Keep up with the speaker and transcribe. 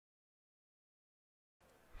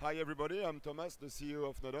Hi everybody, I'm Thomas, the CEO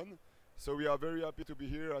of NodOn. So we are very happy to be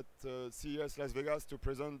here at CES Las Vegas to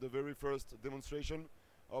present the very first demonstration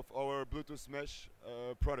of our Bluetooth mesh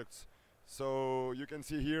products. So you can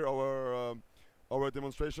see here our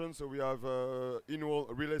demonstration. So we have in-wall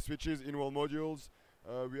relay switches, in-wall modules,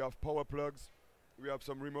 we have power plugs, we have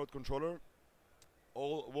some remote controller,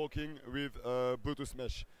 all working with Bluetooth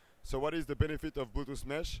mesh. So what is the benefit of Bluetooth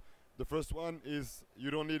mesh? The first one is you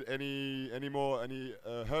don't need any more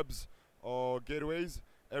hubs or gateways.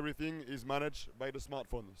 Everything is managed by the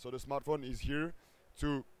smartphone. So the smartphone is here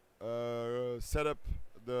to set up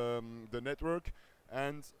the network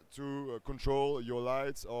and to control your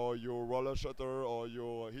lights or your roller shutter or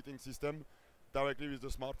your heating system directly with the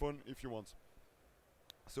smartphone if you want.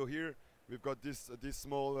 So here we've got this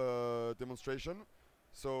small demonstration.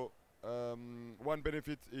 So one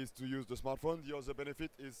benefit is to use the smartphone. The other benefit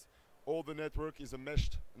is all the network is a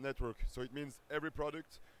meshed network. So it means every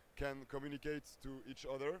product can communicate to each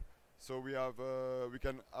other. So we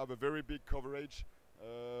can have a very big coverage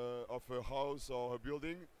of a house or a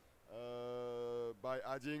building by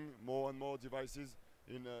adding more and more devices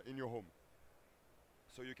in your home.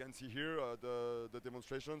 So you can see here the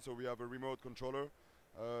demonstration. So we have a remote controller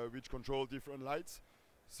which controls different lights.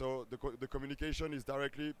 So the communication is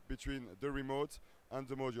directly between the remote and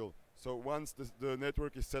the module. So once the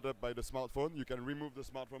network is set up by the smartphone, you can remove the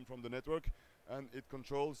smartphone from the network and it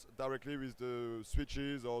controls directly with the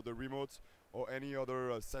switches or the remotes or any other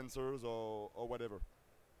sensors or whatever.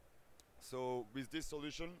 So with this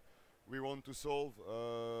solution, we want to solve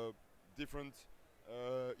different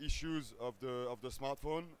issues of the smart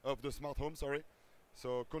home. Sorry.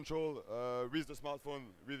 So control with the smartphone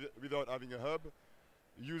without having a hub,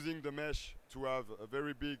 using the mesh to have a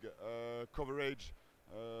very big coverage,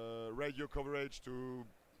 radio coverage, to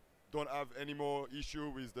don't have any more issue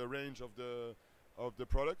with the range of the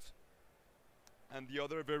product. And the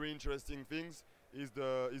other very interesting things is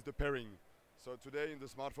the pairing. So today in the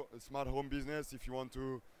smart home business, if you want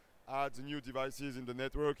to add new devices in the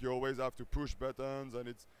network, you always have to push buttons and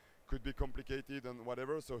it could be complicated and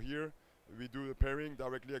whatever. So here we do the pairing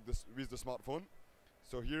directly with the smartphone.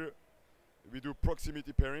 So here we do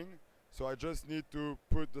proximity pairing. So I just need to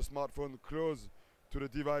put the smartphone close to the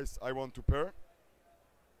device I want to pair.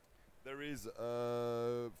 There is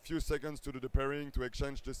a few seconds to do the pairing to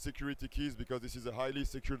exchange the security keys because this is a highly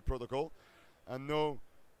secured protocol. And now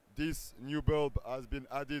this new bulb has been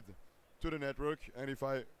added to the network, and if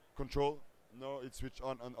I control, now it's switched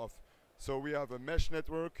on and off. So we have a mesh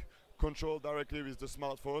network controlled directly with the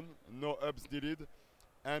smartphone, no hubs needed,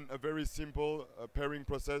 and a very simple pairing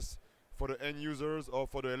process for the end users or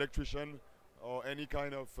for the electrician or any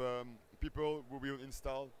kind of people who will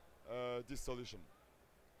install this solution.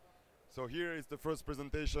 So here is the first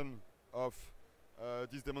presentation of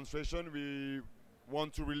this demonstration. We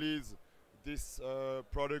want to release this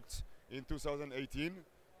product in 2018,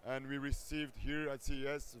 and we received here at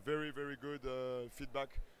CES very good feedback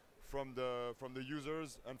from the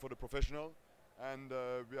users and for the professional, and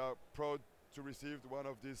we are proud to receive one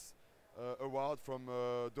of these award from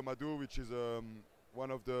Domadou, which is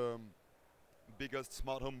one of the biggest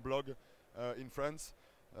smart home blog in France,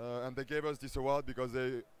 and they gave us this award because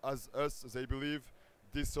they believe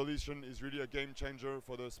this solution is really a game changer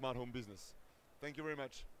for the smart home business. Thank you very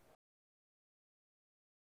much.